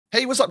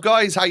Hey, what's up,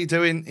 guys? How you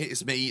doing?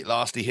 It's me,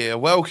 Lasty here.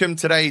 Welcome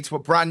today to a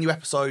brand new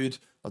episode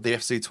of the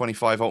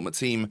FC25 Ultimate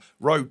Team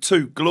Road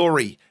to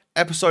Glory.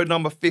 Episode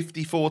number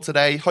 54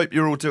 today. Hope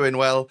you're all doing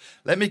well.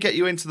 Let me get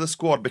you into the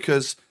squad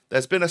because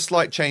there's been a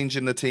slight change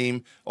in the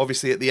team.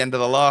 Obviously, at the end of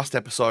the last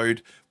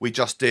episode, we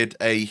just did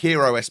a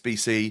hero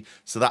SBC,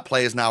 so that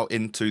player is now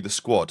into the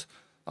squad.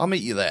 I'll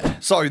meet you there.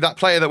 So that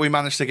player that we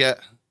managed to get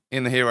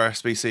in the hero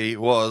SBC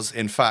was,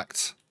 in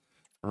fact,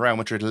 Real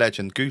Madrid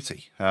legend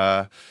Guti.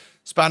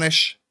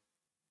 Spanish.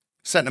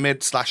 Centre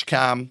mid /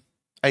 cam,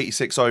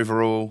 86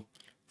 overall,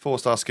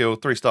 4-star skill,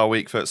 3-star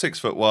weak foot,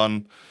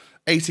 6'1",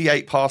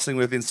 88 passing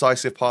with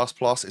incisive pass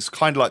plus. It's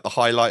kind of like the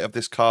highlight of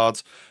this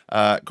card.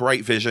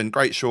 Great vision,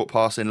 great short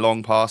passing,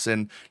 long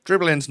passing.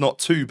 Dribbling's not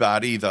too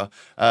bad either.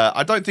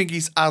 I don't think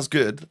he's as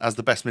good as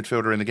the best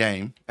midfielder in the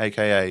game,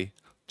 aka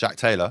Jack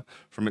Taylor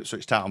from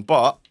Ipswich Town,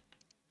 but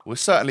we're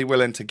certainly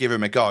willing to give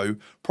him a go.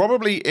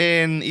 Probably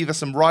in either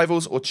some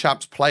Rivals or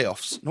Champs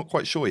playoffs. Not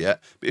quite sure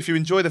yet. But if you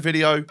enjoy the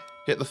video,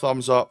 hit the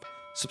thumbs up.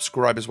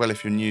 Subscribe as well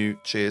if you're new.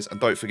 Cheers. And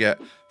don't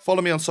forget,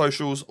 follow me on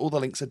socials. All the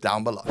links are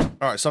down below. All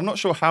right, so I'm not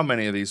sure how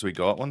many of these we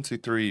got. 1, 2,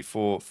 3,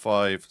 4,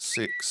 5,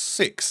 6.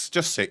 6.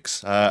 Just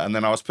 6. And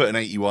then I was putting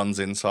 81s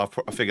in, so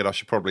I figured I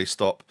should probably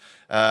stop.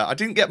 I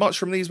didn't get much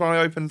from these when I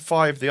opened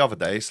 5 the other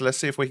day, so let's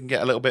see if we can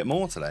get a little bit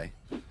more today.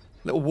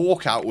 Little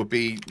walkout would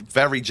be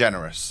very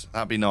generous.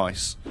 That'd be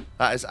nice.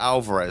 That is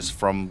Alvarez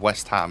from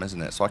West Ham,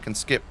 isn't it? So I can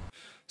skip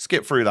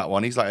through that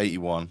one. He's like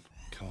 81.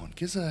 Come on,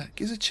 gives a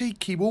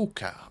cheeky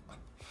walkout.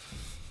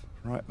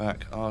 Right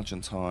back,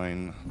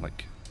 Argentine,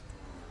 like,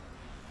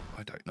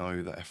 I don't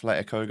know, the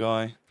Atletico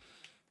guy.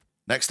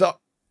 Next up.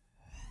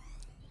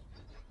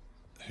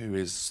 Who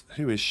is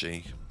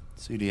she?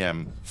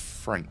 CDM,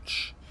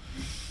 French.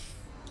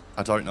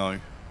 I don't know.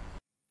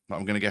 But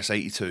I'm going to guess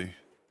 82.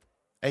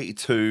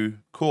 82,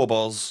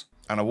 Corbos,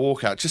 and a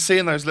walkout. Just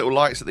seeing those little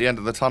lights at the end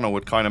of the tunnel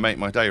would kind of make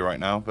my day right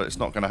now, but it's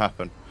not going to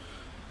happen.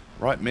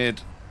 Right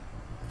mid,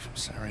 from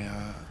Serie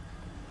A,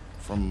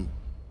 from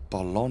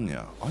Bologna.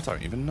 I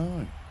don't even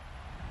know.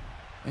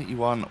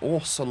 81,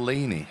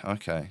 Orsolini.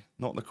 Okay,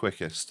 not the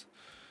quickest.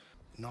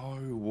 No,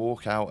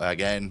 walkout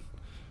again.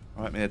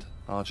 Right mid,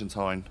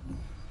 Argentine,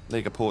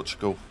 Liga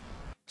Portugal.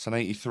 It's an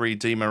 83,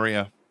 Di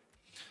Maria.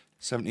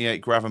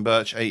 78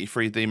 Gravenberch,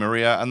 83 Di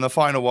Maria. And the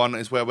final one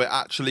is where we're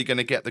actually going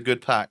to get the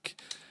good pack.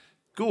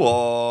 Go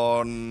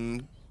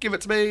on. Give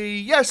it to me.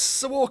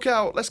 Yes, a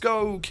walkout. Let's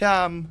go,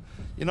 Cam.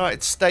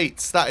 United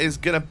States. That is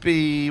going to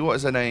be, what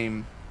is her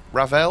name?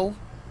 Lavelle?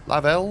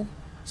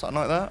 Something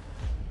like that.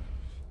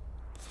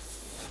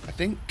 I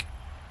think.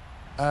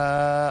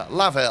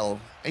 Lavelle.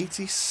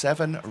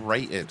 87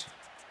 rated.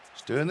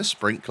 Just doing the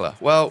sprinkler.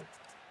 Well,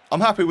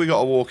 I'm happy we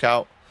got a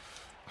walkout.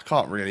 I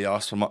can't really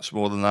ask for much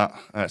more than that.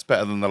 It's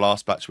better than the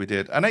last batch we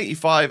did. An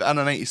 85 and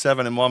an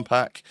 87 in one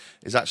pack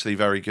is actually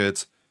very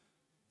good.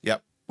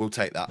 Yep, we'll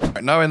take that.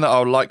 Right, knowing that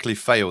I'll likely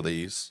fail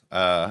these,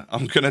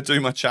 I'm going to do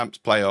my Champs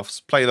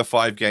playoffs, play the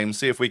 5 games,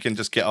 see if we can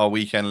just get our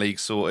weekend league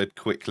sorted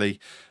quickly.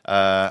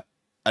 And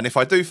if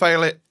I do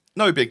fail it,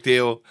 no big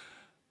deal.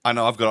 I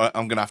know I'm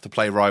going to have to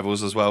play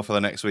Rivals as well for the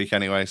next week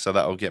anyway, so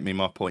that'll get me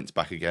my points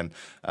back again.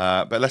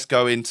 But let's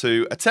go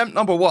into attempt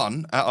number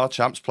 1 at our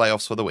Champs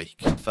playoffs for the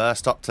week.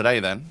 First up today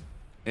then,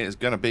 it is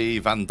going to be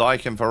Van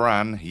Dijk and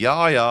Varane,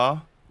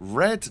 Yaya,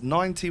 red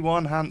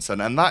 91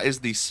 Hansen, and that's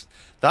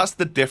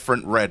the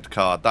different red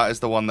card. That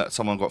is the one that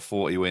someone got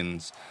 40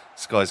 wins.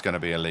 This guy's going to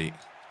be elite.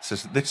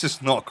 This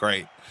is not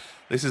great.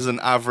 This is an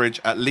average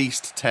at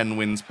least 10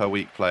 wins per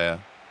week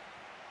player,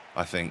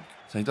 I think.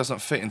 So he doesn't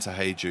fit into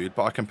Hey Jude,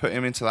 but I can put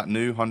him into that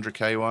new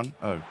 100k one.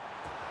 Oh.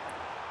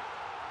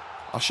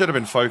 I should have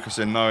been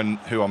focusing, knowing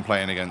who I'm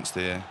playing against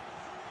here.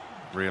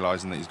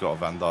 Realising that he's got a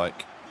Van Dijk,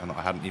 and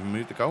I hadn't even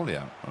moved the goalie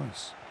out.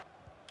 Nice.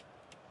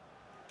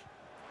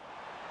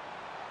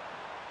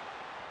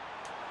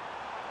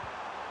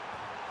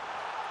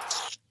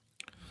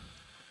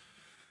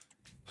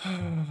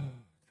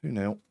 Who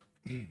knew?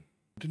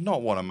 Did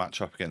not want to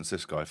match up against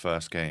this guy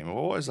first game.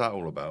 What is that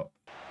all about?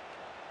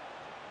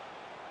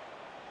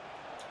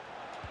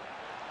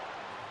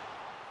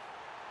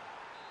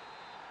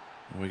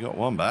 We got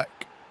one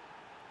back.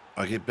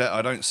 I bet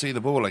I don't see the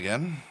ball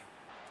again.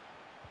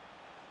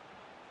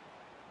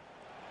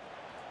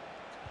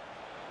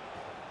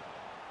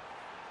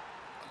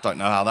 Don't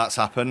know how that's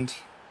happened.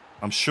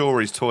 I'm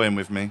sure he's toying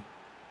with me.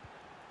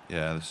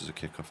 Yeah, this is a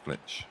kickoff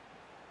glitch.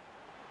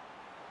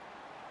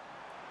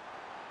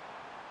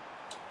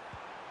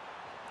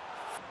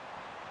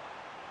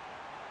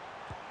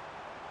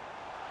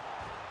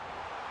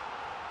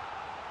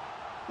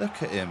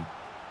 Look at him.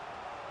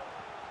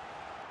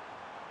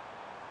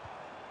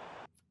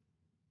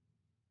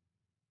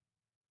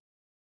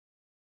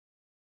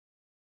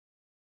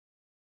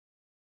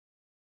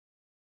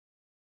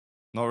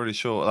 Not really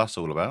sure what that's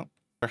all about.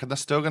 Reckon they're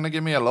still going to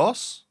give me a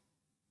loss?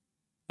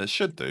 It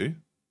should do.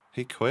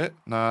 He quit?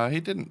 No, he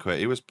didn't quit.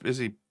 He was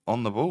busy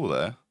on the ball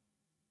there.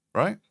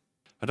 Right?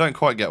 I don't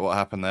quite get what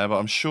happened there, but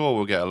I'm sure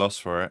we'll get a loss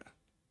for it. I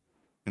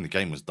mean, the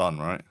game was done,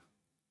 right?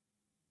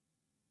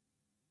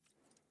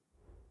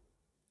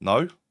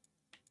 No?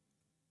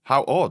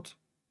 How odd.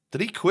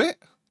 Did he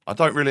quit? I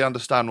don't really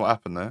understand what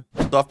happened there.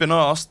 So I've been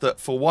asked that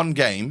for one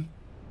game,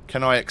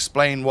 can I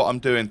explain what I'm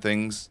doing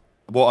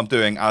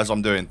as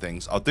I'm doing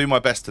things. I'll do my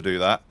best to do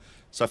that.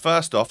 So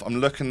first off, I'm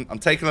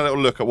taking a little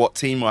look at what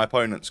team my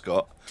opponent's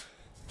got.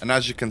 And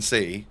as you can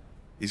see,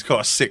 he's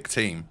got a sick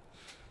team.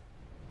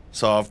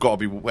 So I've got to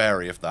be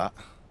wary of that.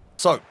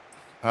 So,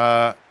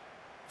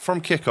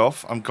 from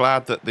kickoff, I'm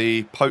glad that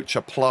the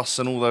Poacher Plus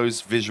and all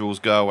those visuals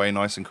go away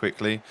nice and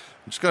quickly.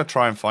 I'm just going to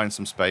try and find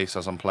some space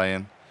as I'm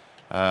playing.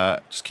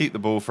 Just keep the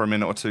ball for a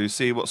minute or two,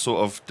 see what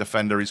sort of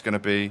defender he's going to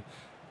be.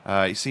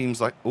 He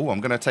seems like... Oh,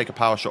 I'm going to take a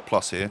power shot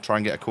plus here, try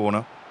and get a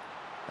corner.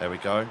 There we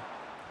go.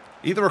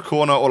 Either a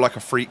corner or like a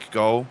freak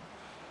goal.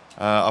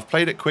 I've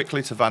played it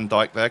quickly to Van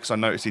Dijk there because I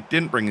noticed he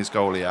didn't bring his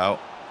goalie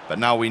out. But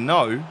now we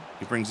know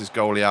he brings his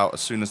goalie out as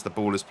soon as the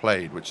ball is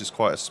played, which is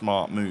quite a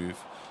smart move.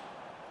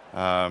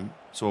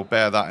 So we'll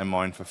bear that in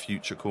mind for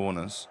future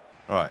corners.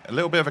 Alright, a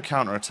little bit of a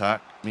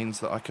counter-attack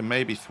means that I can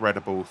maybe thread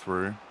a ball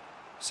through.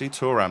 See,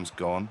 Thuram's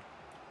gone.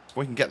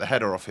 We can get the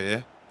header off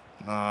here.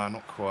 Nah,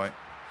 not quite.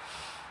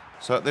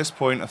 So at this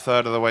point, a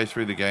third of the way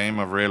through the game,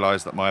 I've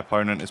realised that my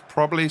opponent is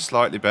probably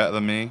slightly better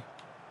than me.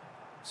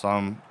 So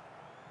I'm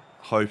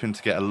hoping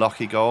to get a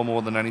lucky goal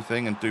more than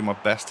anything and do my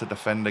best to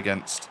defend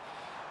against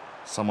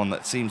someone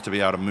that seems to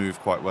be able to move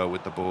quite well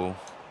with the ball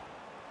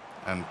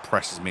and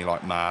presses me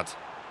like mad.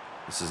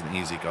 This is an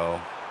easy goal.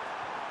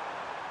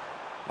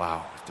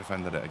 Wow, we've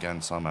defended it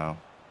again somehow.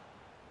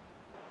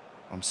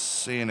 I'm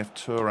seeing if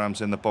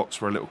Thuram's in the box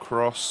for a little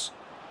cross.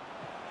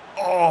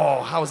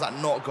 Oh, how has that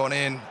not gone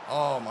in?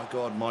 Oh my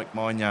God, Mike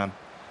Maignan.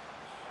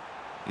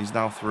 He's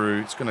now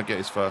through. He's going to get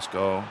his first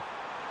goal.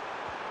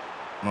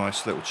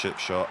 Nice little chip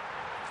shot.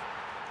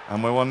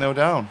 And we're 1-0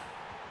 down.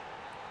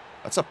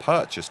 That's a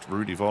purchased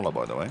Rudy Voller,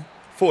 by the way.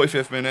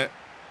 45th minute.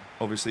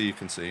 Obviously, you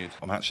concede.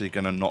 I'm actually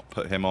going to not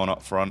put him on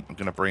up front. I'm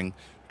going to bring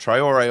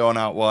Traore on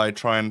out wide.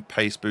 Try and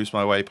pace boost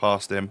my way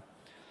past him.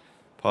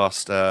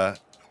 Past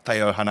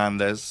Theo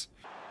Hernandez.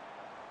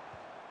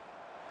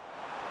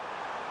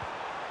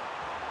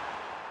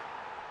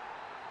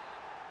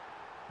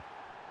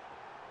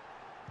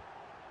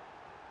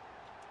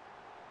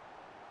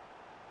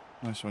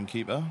 Nice one,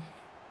 keeper.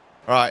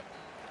 All right,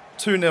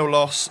 2-0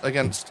 loss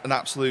against an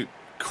absolute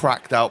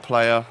cracked out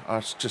player.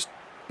 That's just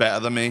better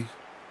than me.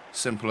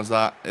 Simple as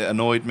that. It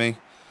annoyed me.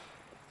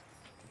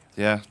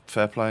 Yeah,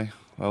 fair play.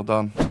 Well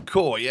done.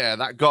 Cool, yeah,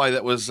 that guy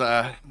that was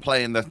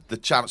playing the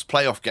Champs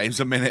playoff games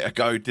a minute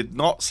ago did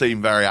not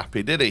seem very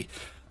happy, did he?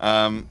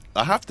 I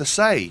have to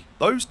say,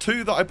 those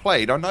two that I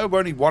played, I know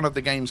only one of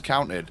the games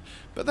counted,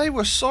 but they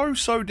were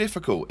so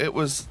difficult. It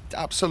was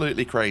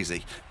absolutely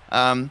crazy.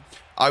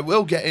 I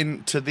will get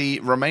into the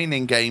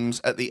remaining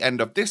games at the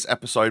end of this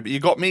episode, but you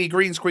got me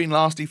green screen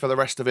lasty for the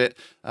rest of it.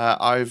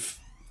 I've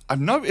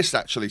noticed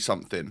actually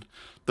something,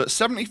 that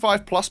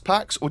 75 plus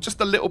packs, or just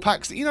the little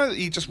packs that that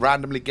you just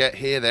randomly get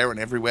here, there and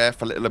everywhere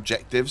for little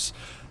objectives,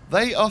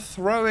 they are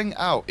throwing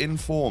out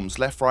informs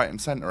left, right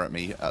and centre at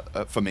me,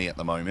 for me at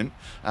the moment.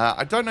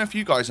 I don't know if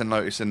you guys are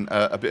noticing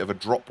a bit of a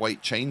drop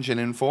weight change in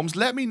informs.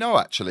 Let me know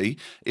actually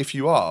if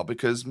you are,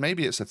 because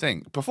maybe it's a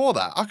thing. Before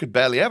that, I could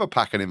barely ever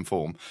pack an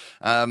inform.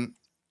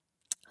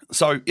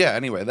 So, yeah,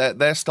 anyway,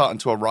 they're starting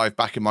to arrive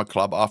back in my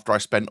club after I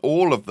spent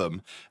all of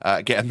them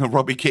getting the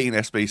Robbie Keane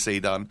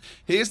SBC done.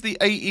 Here's the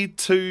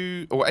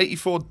 82 or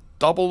 84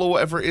 double or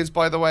whatever it is,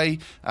 by the way,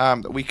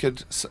 that we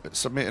could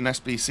submit an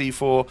SBC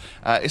for.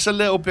 It's a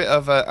little bit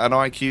of an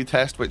IQ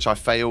test, which I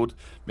failed,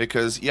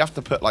 because you have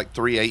to put like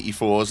 3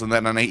 84s and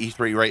then an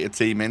 83 rated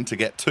team in to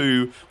get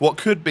two, what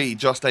could be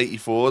just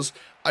 84s.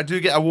 I do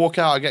get a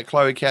walkout, I get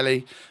Chloe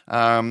Kelly,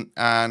 and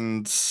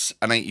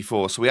an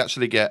 84. So we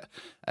actually get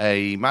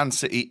a Man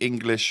City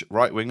English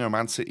right winger,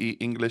 Man City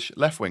English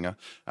left winger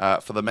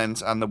for the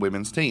men's and the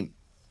women's team.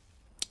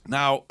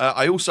 Now,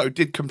 I also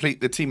did complete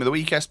the Team of the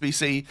Week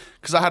SBC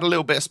because I had a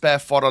little bit of spare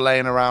fodder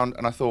laying around,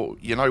 and I thought,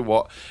 you know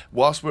what,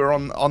 whilst we're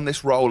on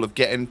this roll of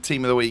getting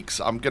Team of the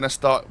Weeks, I'm going to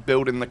start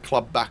building the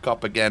club back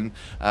up again,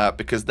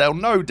 because there'll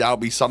no doubt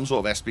be some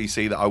sort of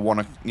SBC that I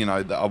want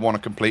to,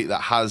 complete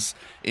that has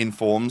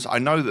informs. I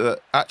know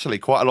that actually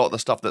quite a lot of the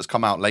stuff that's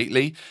come out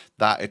lately,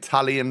 that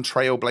Italian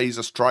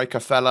Trailblazer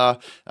striker fella,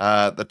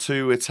 the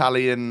two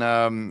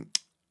Italian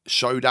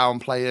showdown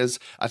players,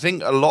 I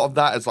think a lot of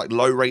that is like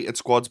low rated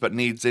squads but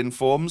needs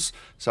informs.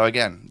 So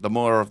again, the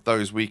more of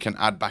those we can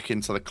add back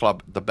into the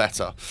club, the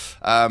better.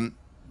 I've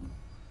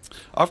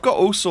got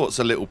all sorts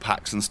of little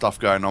packs and stuff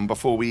going on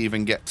before we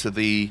even get to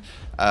the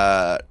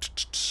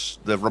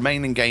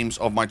remaining games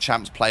of my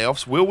Champs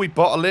playoffs. Will we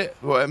bottle it?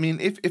 Well, I mean,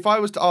 if I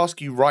was to ask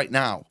you right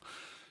now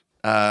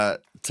to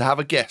have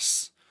a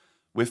guess,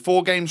 with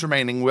 4 games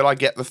remaining, will I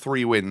get the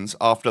 3 wins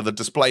after the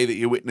display that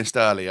you witnessed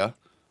earlier?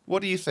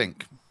 What do you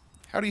think?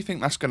 How do you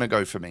think that's going to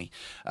go for me?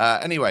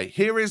 Anyway,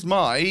 here is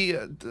my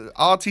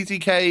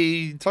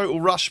RTTK Total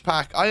Rush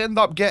pack. I end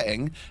up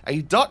getting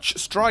a Dutch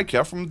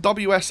striker from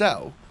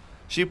WSL,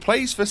 She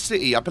plays for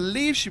City. I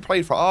believe she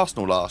played for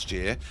Arsenal last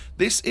year.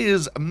 This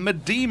is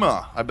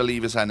Medema, I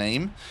believe is her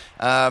name.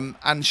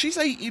 And she's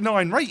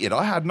 89 rated.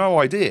 I had no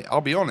idea,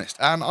 I'll be honest.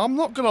 And I'm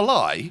not going to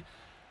lie,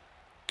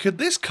 could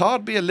this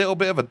card be a little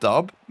bit of a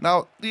dub?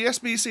 Now, the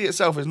SBC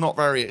itself is not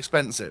very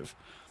expensive.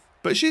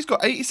 But she's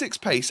got 86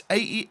 pace,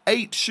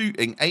 88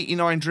 shooting,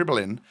 89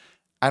 dribbling,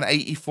 and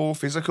 84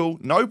 physical.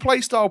 No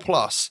playstyle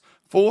plus.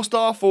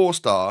 4-star,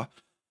 4-star.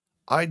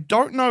 I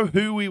don't know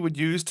who we would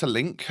use to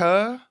link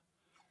her.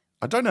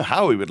 I don't know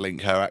how we would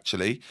link her,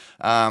 actually.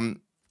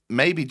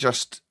 Maybe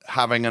just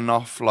having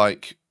enough,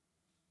 like,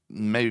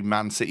 maybe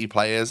Man City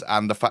players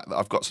and the fact that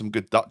I've got some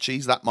good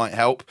Dutchies, that might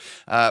help.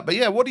 But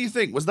yeah, what do you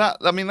think? Was that,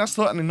 I mean, that's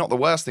certainly not the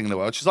worst thing in the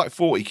world. She's like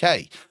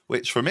 40k,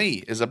 which for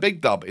me is a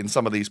big dub in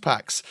some of these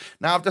packs.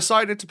 Now, I've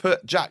decided to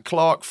put Jack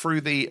Clark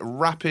through the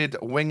Rapid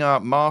Winger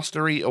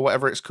Mastery, or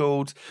whatever it's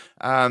called.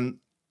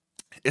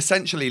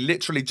 Essentially,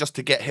 literally just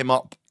to get him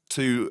up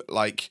to,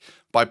 like,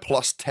 by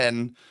plus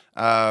 10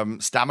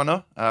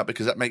 stamina,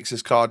 because that makes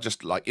his card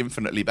just, like,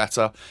 infinitely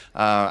better.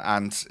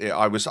 And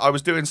I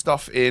was doing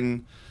stuff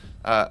in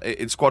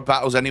squad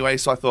battles anyway,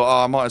 so I thought,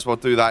 oh, I might as well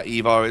do that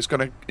Evo.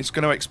 It's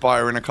gonna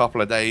expire in a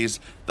couple of days.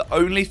 The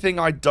only thing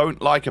I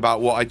don't like about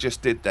what I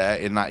just did there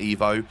in that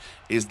Evo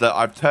is that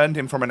I've turned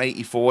him from an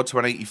 84 to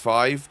an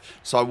 85,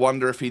 so I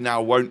wonder if he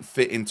now won't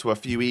fit into a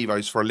few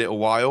Evos for a little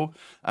while.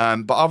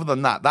 But other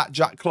than that, that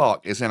Jack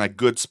Clark is in a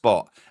good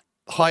spot.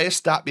 Highest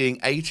stat being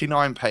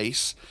 89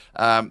 pace.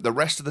 The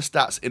rest of the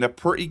stats in a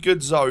pretty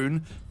good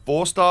zone.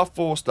 4-star,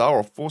 4-star,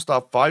 or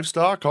 4-star,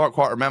 5-star. Can't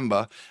quite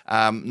remember.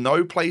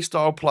 No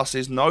playstyle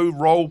pluses, no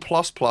role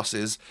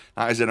pluses.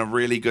 That is in a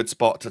really good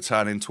spot to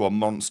turn into a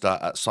monster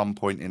at some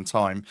point in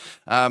time.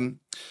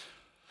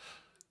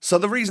 So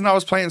the reason I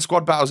was playing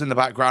squad battles in the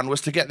background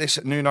was to get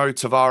this Nuno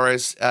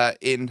Tavares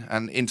in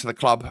and into the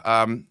club.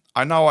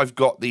 I know I've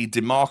got the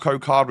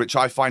DeMarco card, which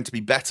I find to be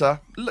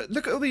better.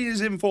 Look at all these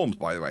informs,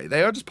 by the way.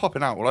 They are just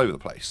popping out all over the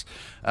place.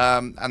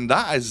 And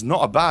that is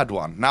not a bad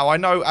one. Now, I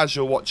know as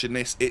you're watching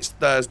this, it's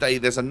Thursday.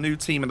 There's a new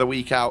Team of the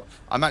Week out.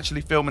 I'm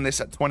actually filming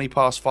this at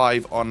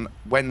 5:20 on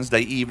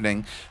Wednesday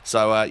evening.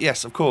 So,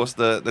 yes, of course,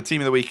 the Team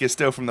of the Week is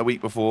still from the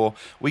week before.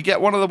 We get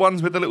one of the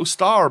ones with the little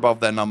star above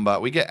their number.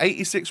 We get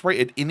 86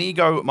 rated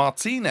Inigo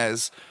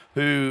Martinez,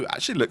 who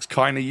actually looks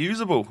kind of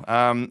usable.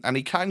 And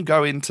he can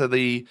go into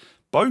the...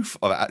 both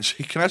of it,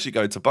 actually. You can actually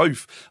go to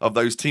both of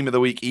those Team of the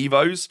Week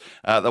Evos.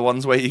 The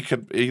ones where you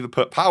could either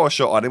put Power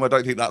Shot on him, I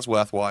don't think that's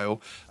worthwhile,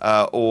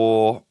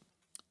 or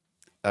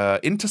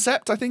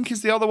Intercept, I think,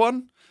 is the other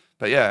one.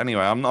 But yeah,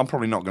 anyway, I'm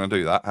probably not going to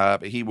do that,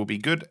 but he will be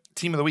good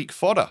Team of the Week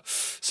fodder.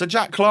 So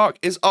Jack Clark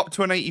is up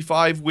to an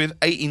 85 with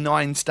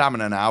 89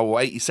 stamina now,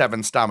 or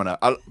 87 stamina.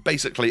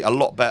 Basically, a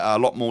lot better, a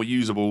lot more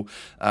usable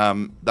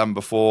than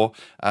before,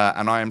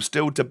 and I am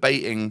still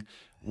debating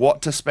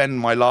what to spend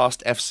my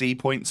last FC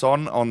points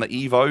on the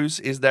Evos.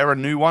 Is there a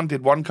new one?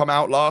 Did one come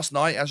out last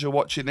night as you're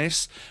watching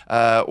this?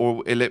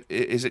 Or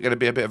is it going to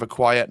be a bit of a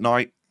quiet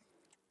night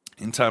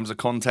in terms of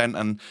content?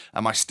 And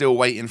am I still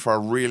waiting for a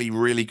really,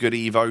 really good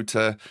Evo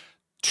to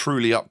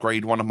truly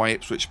upgrade one of my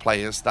Ipswich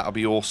players? That'll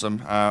be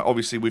awesome.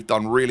 Obviously, we've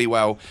done really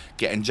well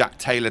getting Jack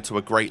Taylor to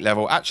a great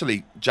level.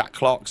 Actually, Jack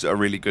Clark's at a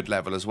really good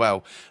level as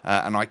well.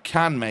 And I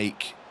can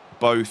make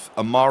both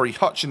Amari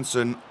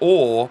Hutchinson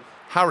or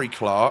Harry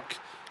Clark,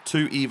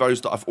 two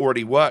Evos that I've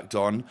already worked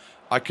on.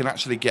 I can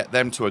actually get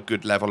them to a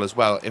good level as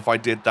well if I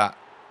did that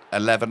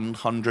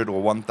 1100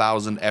 or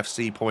 1000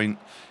 FC point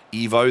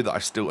Evo that I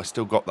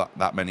still got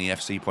that many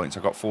FC points.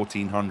 I've got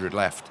 1400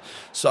 left.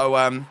 So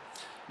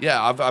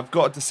yeah, I've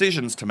got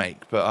decisions to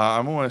make, but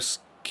I'm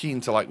almost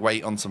keen to like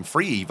wait on some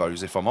free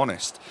Evos, if I'm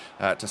honest,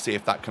 to see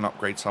if that can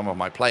upgrade some of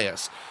my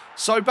players.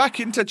 So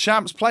back into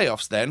Champs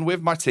playoffs then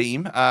with my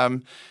team.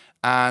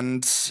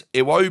 And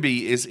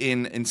Iwobi is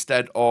in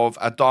instead of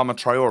Adama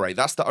Traore.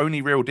 That's the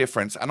only real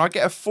difference. And I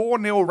get a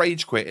 4-0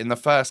 rage quit in the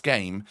first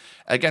game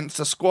against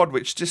a squad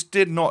which just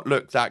did not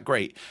look that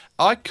great.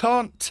 I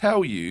can't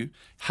tell you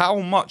how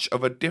much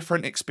of a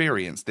different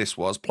experience this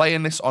was,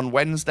 playing this on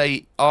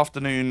Wednesday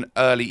afternoon,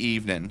 early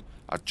evening.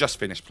 I've just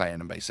finished playing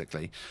them,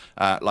 basically.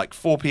 Like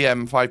 4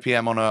 p.m., 5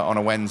 p.m. on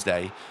a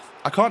Wednesday.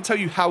 I can't tell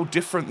you how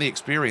different the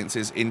experience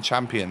is in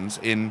Champions,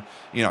 in,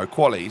 you know,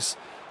 qualies,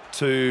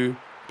 to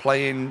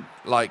playing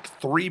like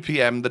 3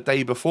 p.m. the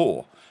day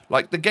before.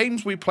 Like the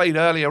games we played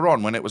earlier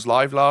on when it was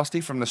live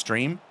lasty from the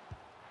stream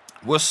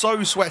were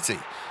so sweaty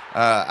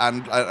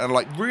and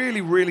like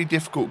really, really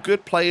difficult.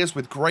 Good players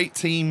with great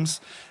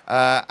teams.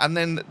 And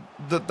then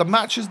the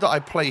matches that I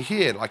play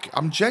here, like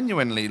I'm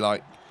genuinely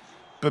like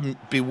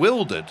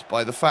bewildered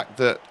by the fact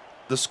that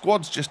the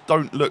squads just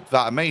don't look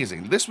that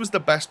amazing. This was the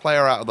best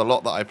player out of the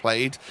lot that I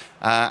played.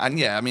 And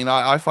yeah, I mean,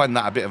 I find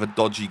that a bit of a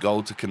dodgy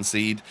goal to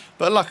concede.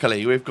 But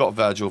luckily, we've got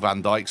Virgil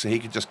van Dijk, so he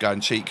could just go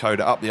and cheat code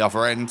it up the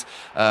other end.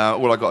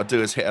 All I got to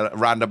do is hit a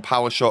random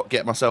power shot,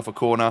 get myself a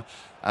corner.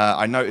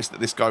 I noticed that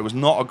this guy was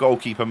not a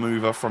goalkeeper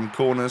mover from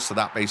corners, so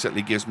that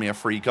basically gives me a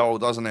free goal,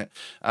 doesn't it?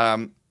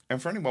 And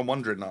for anyone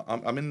wondering,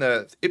 I'm in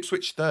the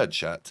Ipswich third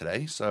shirt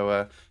today.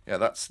 So yeah,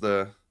 that's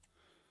the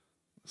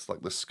It's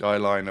like the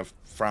skyline of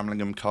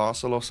Framlingham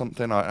Castle or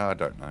something. I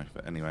don't know.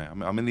 But anyway,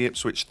 I'm in the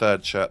Ipswich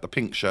third shirt, the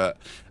pink shirt.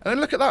 And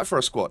then look at that for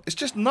a squad. It's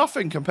just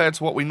nothing compared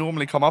to what we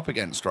normally come up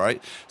against, right?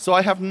 So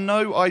I have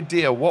no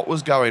idea what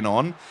was going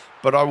on,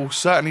 but I will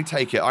certainly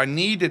take it. I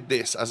needed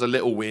this as a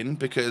little win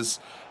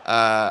because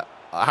I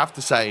have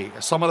to say,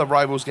 some of the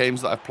Rivals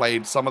games that I've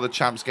played, some of the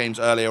Champs games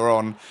earlier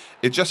on,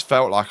 it just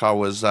felt like I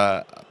was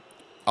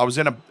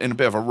in a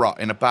bit of a rut,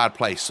 in a bad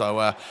place. So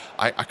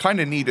I kind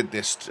of needed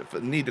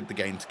the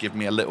game to give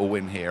me a little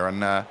win here.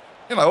 And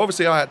you know,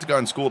 obviously I had to go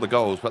and score the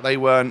goals, but they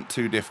weren't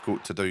too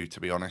difficult to do, to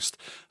be honest.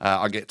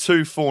 I get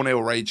 2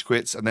 4-0 rage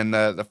quits, and then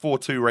the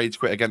 4-2 rage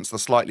quit against the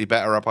slightly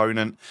better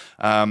opponent.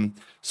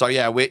 So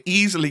yeah, we're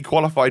easily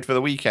qualified for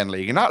the weekend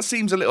league, and that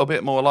seems a little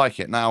bit more like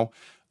it. Now,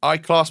 I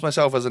class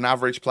myself as an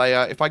average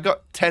player. If I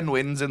got 10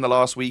 wins in the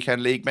last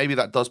weekend league, maybe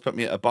that does put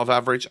me at above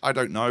average. I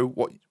don't know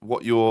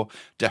what your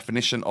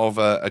definition of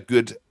a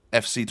good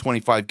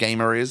FC25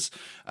 gamer is,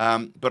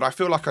 but I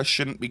feel like I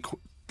shouldn't be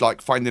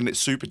finding it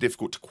super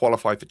difficult to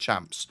qualify for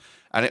champs.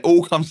 And it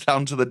all comes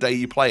down to the day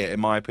you play it, in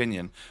my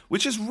opinion,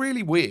 which is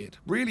really weird,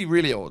 really,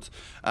 really odd.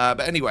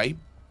 But anyway,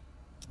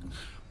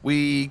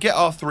 we get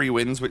our 3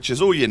 wins, which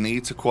is all you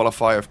need to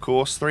qualify, of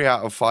course. 3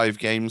 out of 5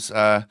 games.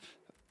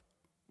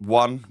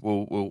 1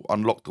 will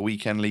unlock the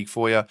weekend league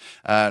for you.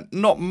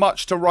 Not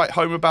much to write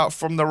home about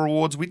from the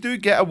rewards. We do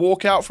get a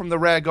walkout from the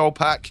rare goal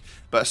pack,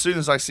 but as soon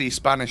as I see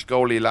Spanish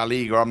goalie La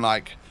Liga, I'm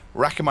like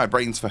racking my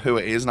brains for who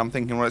it is, and I'm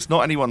thinking, well, it's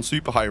not anyone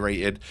super high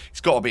rated.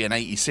 It's got to be an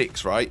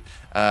 86, right?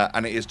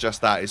 And it is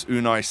just that. It's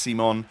Unai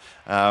Simon.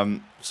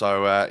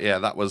 Yeah,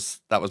 that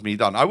was me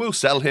done. I will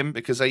sell him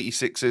because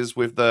 86s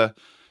with the,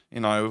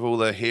 you know, with all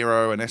the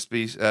hero and hero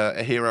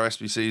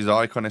SBCs,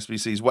 icon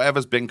SBCs,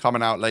 whatever's been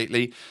coming out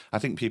lately, I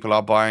think people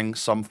are buying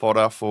some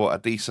fodder for a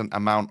decent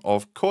amount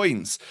of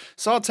coins.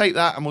 So I'll take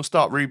that and we'll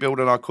start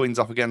rebuilding our coins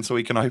up again so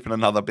we can open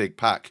another big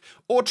pack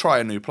or try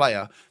a new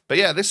player. But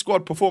yeah, this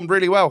squad performed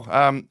really well.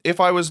 If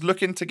I was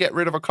looking to get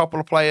rid of a couple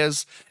of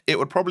players, it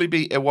would probably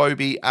be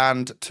Iwobi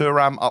and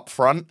Thuram up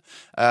front.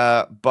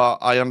 But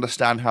I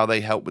understand how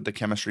they help with the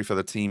chemistry for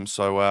the team,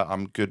 so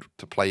I'm good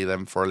to play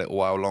them for a little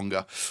while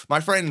longer. My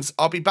friends,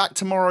 I'll be back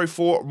tomorrow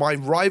for my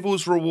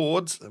Rivals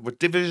rewards with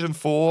Division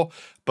 4,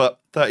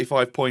 but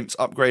 35 points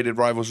upgraded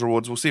Rivals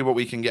rewards. We'll see what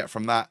we can get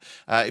from that.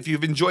 If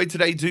you've enjoyed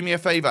today, do me a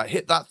favor,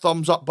 hit that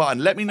thumbs up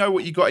button. Let me know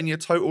what you got in your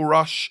Total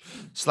Rush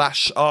 /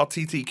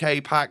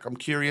 RTTK pack. I'm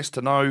curious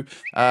to know.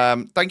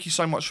 Thank you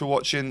so much for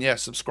watching. Yeah,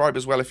 subscribe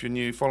as well if you're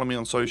new. Follow me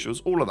on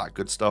socials, all of that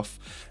good stuff.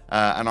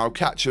 And I'll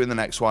catch you in the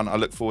next one. I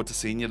look forward to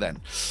seeing you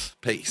then.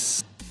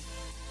 Peace.